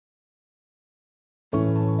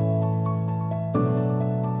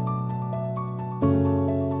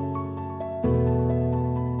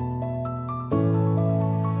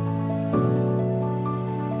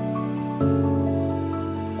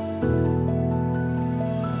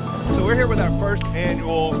We're here with our first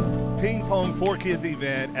annual Ping Pong for Kids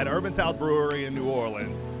event at Urban South Brewery in New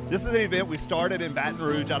Orleans. This is an event we started in Baton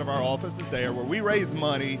Rouge out of our offices there, where we raise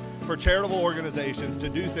money for charitable organizations to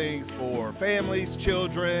do things for families,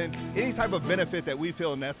 children, any type of benefit that we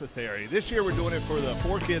feel necessary. This year we're doing it for the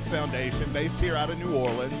 4Kids Foundation based here out of New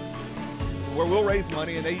Orleans, where we'll raise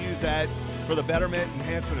money and they use that for the betterment and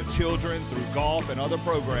enhancement of children through golf and other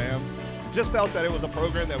programs. Just felt that it was a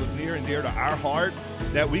program that was near and dear to our heart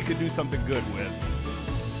that we could do something good with.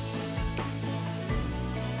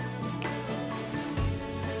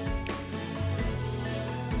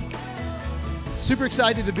 Super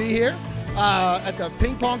excited to be here at the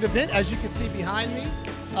ping pong event. As you can see behind me,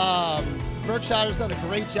 Berkshire's done a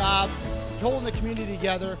great job holding the community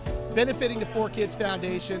together, benefiting the 4Kids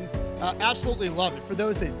Foundation. Absolutely love it. For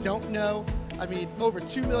those that don't know, I mean, over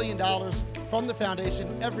 $2 million from the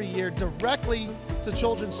foundation every year directly to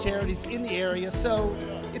children's charities in the area. So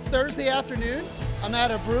it's Thursday afternoon. I'm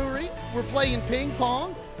at a brewery. We're playing ping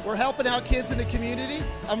pong. We're helping out kids in the community.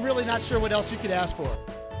 I'm really not sure what else you could ask for.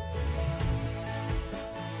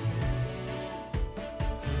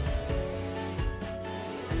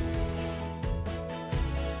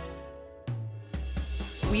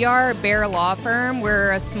 We are a Bear Law firm.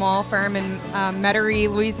 We're a small firm in Metairie,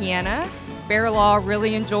 Louisiana. Bear Law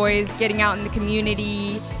really enjoys getting out in the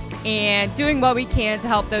community and doing what we can to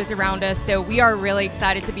help those around us. So we are really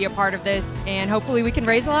excited to be a part of this, and hopefully we can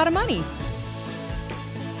raise a lot of money.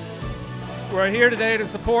 We're here today to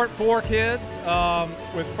support 4Kids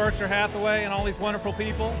with Berkshire Hathaway and all these wonderful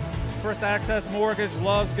people. First Access Mortgage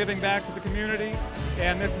loves giving back to the community,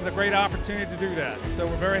 and this is a great opportunity to do that. So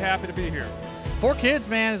we're very happy to be here. 4Kids,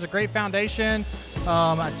 man, is a great foundation.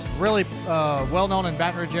 It's really well known in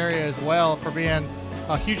Baton Rouge area as well for being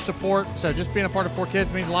a huge support. So just being a part of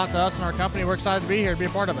 4Kids means a lot to us and our company. We're excited to be here to be a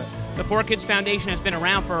part of it. The 4Kids Foundation has been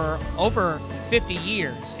around for over 50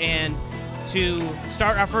 years, and to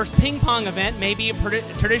start our first ping pong event may be a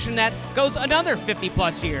tradition that goes another 50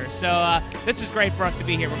 plus years. So this is great for us to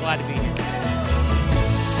be here. We're glad to be here.